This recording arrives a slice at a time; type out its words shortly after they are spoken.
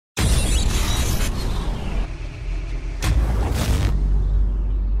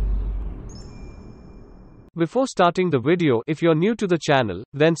Before starting the video, if you're new to the channel,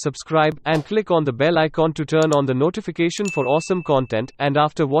 then subscribe, and click on the bell icon to turn on the notification for awesome content, and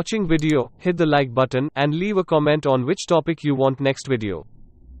after watching video, hit the like button, and leave a comment on which topic you want next video.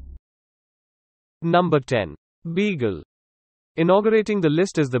 Number 10. Beagle. Inaugurating the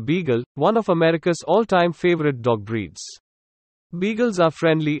list is the Beagle, one of America's all-time favorite dog breeds. Beagles are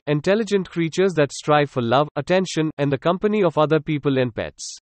friendly, intelligent creatures that strive for love, attention, and the company of other people and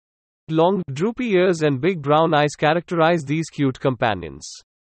pets. Long, droopy ears and big brown eyes characterize these cute companions.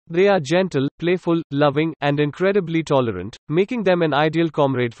 They are gentle, playful, loving, and incredibly tolerant, making them an ideal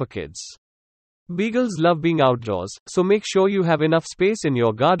comrade for kids. Beagles love being outdoors, so make sure you have enough space in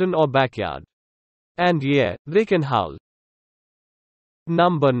your garden or backyard. And yeah, they can howl.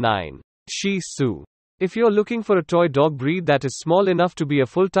 Number 9. Shih Tzu. If you're looking for a toy dog breed that is small enough to be a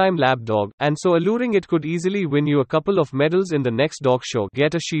full-time lab dog, and so alluring it could easily win you a couple of medals in the next dog show,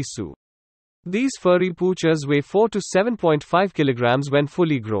 get a Shih Tzu. These furry poochers weigh 4 to 7.5 kilograms when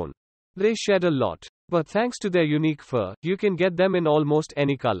fully grown. They shed a lot. But thanks to their unique fur, you can get them in almost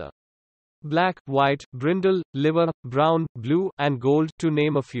any color. Black, white, brindle, liver, brown, blue, and gold, to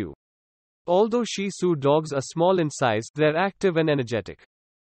name a few. Although Shih Tzu dogs are small in size, they're active and energetic.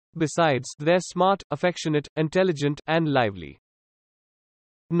 Besides, they're smart, affectionate, intelligent, and lively.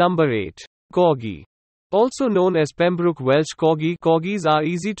 Number 8. Corgi. Also known as Pembroke Welsh Corgi, corgis are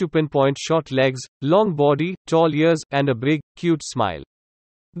easy to pinpoint: short legs, long body, tall ears, and a big, cute smile.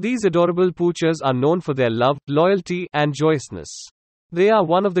 These adorable poochers are known for their love, loyalty, and joyousness. They are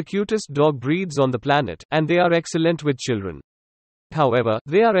one of the cutest dog breeds on the planet, and they are excellent with children. However,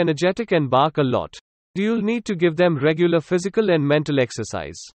 they are energetic and bark a lot. You'll need to give them regular physical and mental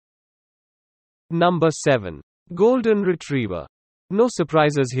exercise. Number 7. Golden Retriever. No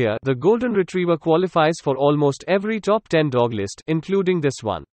surprises here, the Golden Retriever qualifies for almost every top 10 dog list, including this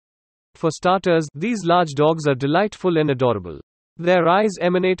one. For starters, these large dogs are delightful and adorable. Their eyes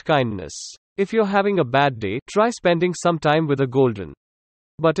emanate kindness. If you're having a bad day, try spending some time with a Golden.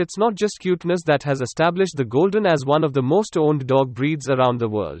 But it's not just cuteness that has established the Golden as one of the most owned dog breeds around the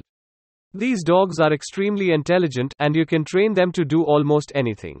world. These dogs are extremely intelligent, and you can train them to do almost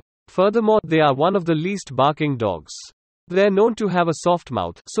anything. Furthermore, they are one of the least barking dogs. They're known to have a soft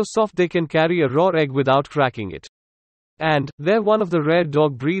mouth, so soft they can carry a raw egg without cracking it. And they're one of the rare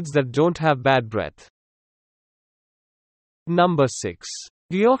dog breeds that don't have bad breath. Number 6.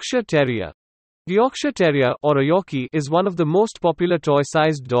 Yorkshire Terrier. Yorkshire Terrier, or a Yorkie, is one of the most popular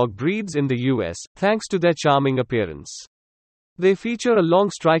toy-sized dog breeds in the US, thanks to their charming appearance. They feature a long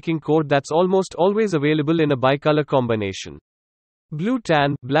striking coat that's almost always available in a bicolor combination. Blue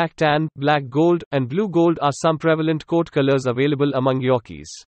tan, black gold, and blue gold are some prevalent coat colors available among Yorkies.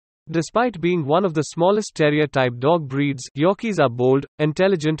 Despite being one of the smallest terrier-type dog breeds, Yorkies are bold,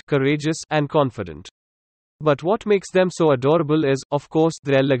 intelligent, courageous, and confident. But what makes them so adorable is, of course,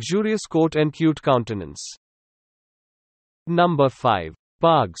 their luxurious coat and cute countenance. Number 5.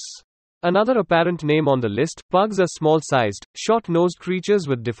 Pugs. Another apparent name on the list, pugs are small-sized, short-nosed creatures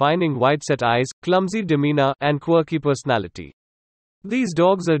with defining wide-set eyes, clumsy demeanor, and quirky personality. These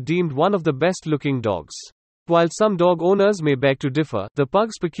dogs are deemed one of the best-looking dogs. While some dog owners may beg to differ, the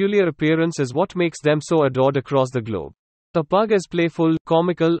pug's peculiar appearance is what makes them so adored across the globe. A pug is playful,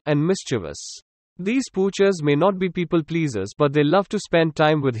 comical, and mischievous. These poochers may not be people-pleasers, but they love to spend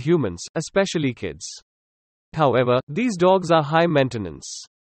time with humans, especially kids. However, these dogs are high maintenance.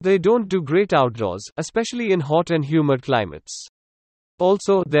 They don't do great outdoors, especially in hot and humid climates.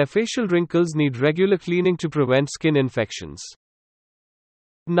 Also, their facial wrinkles need regular cleaning to prevent skin infections.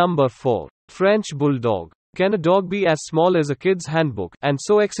 Number 4. French Bulldog. Can a dog be as small as a kid's handbook, and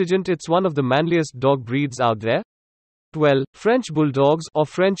so exigent it's one of the manliest dog breeds out there? Well, French Bulldogs, or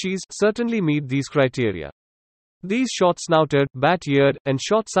Frenchies, certainly meet these criteria. These short-snouted, bat-eared, and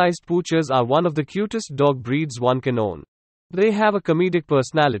short-sized poochers are one of the cutest dog breeds one can own. They have a comedic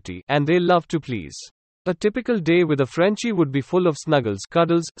personality, and they love to please. A typical day with a Frenchie would be full of snuggles,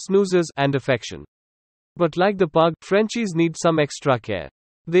 cuddles, snoozes, and affection. But like the pug, Frenchies need some extra care.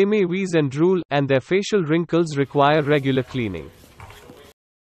 They may wheeze and drool, and their facial wrinkles require regular cleaning.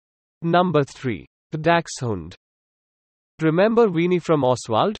 Number 3. Dachshund. Remember Weenie from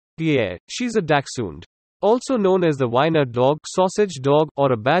Oswald? Yeah, she's a dachshund. Also known as the Wiener dog, sausage dog,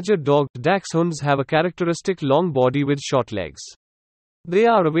 or a badger dog, dachshunds have a characteristic long body with short legs. They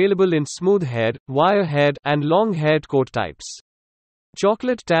are available in smooth-haired, wire-haired, and long-haired coat types.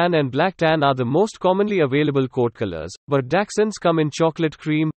 Chocolate tan and black tan are the most commonly available coat colors, but dachshunds come in chocolate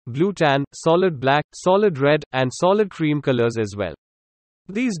cream, blue tan, solid black, solid red, and solid cream colors as well.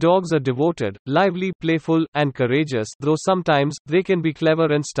 These dogs are devoted, lively, playful, and courageous, though sometimes they can be clever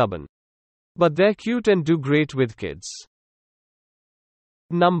and stubborn. but they're cute and do great with kids.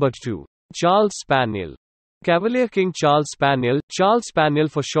 Number 2. Charles Spaniel. 𝐂𝐤𝐭𝐞𝐬𝐭 Charles Spaniel, Charles Spaniel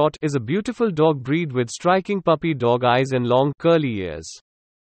for short, is a beautiful dog breed with striking puppy dog eyes and long, curly ears.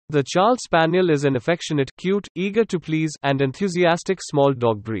 The Charles Spaniel is an affectionate, cute, eager to please, and enthusiastic small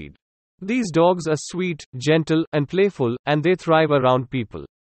dog breed. These dogs are sweet, gentle, and playful, and they thrive around people.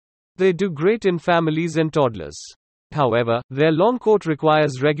 They do great in families and toddlers. However, their long coat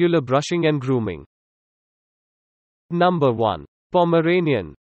requires regular brushing and grooming. Number 1.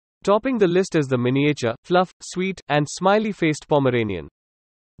 Pomeranian. Topping the list is the miniature, fluff, sweet, and smiley-faced Pomeranian.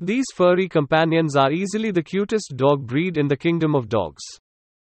 These furry companions are easily the cutest dog breed in the kingdom of dogs.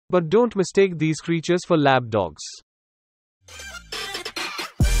 But don't mistake these creatures for lab dogs.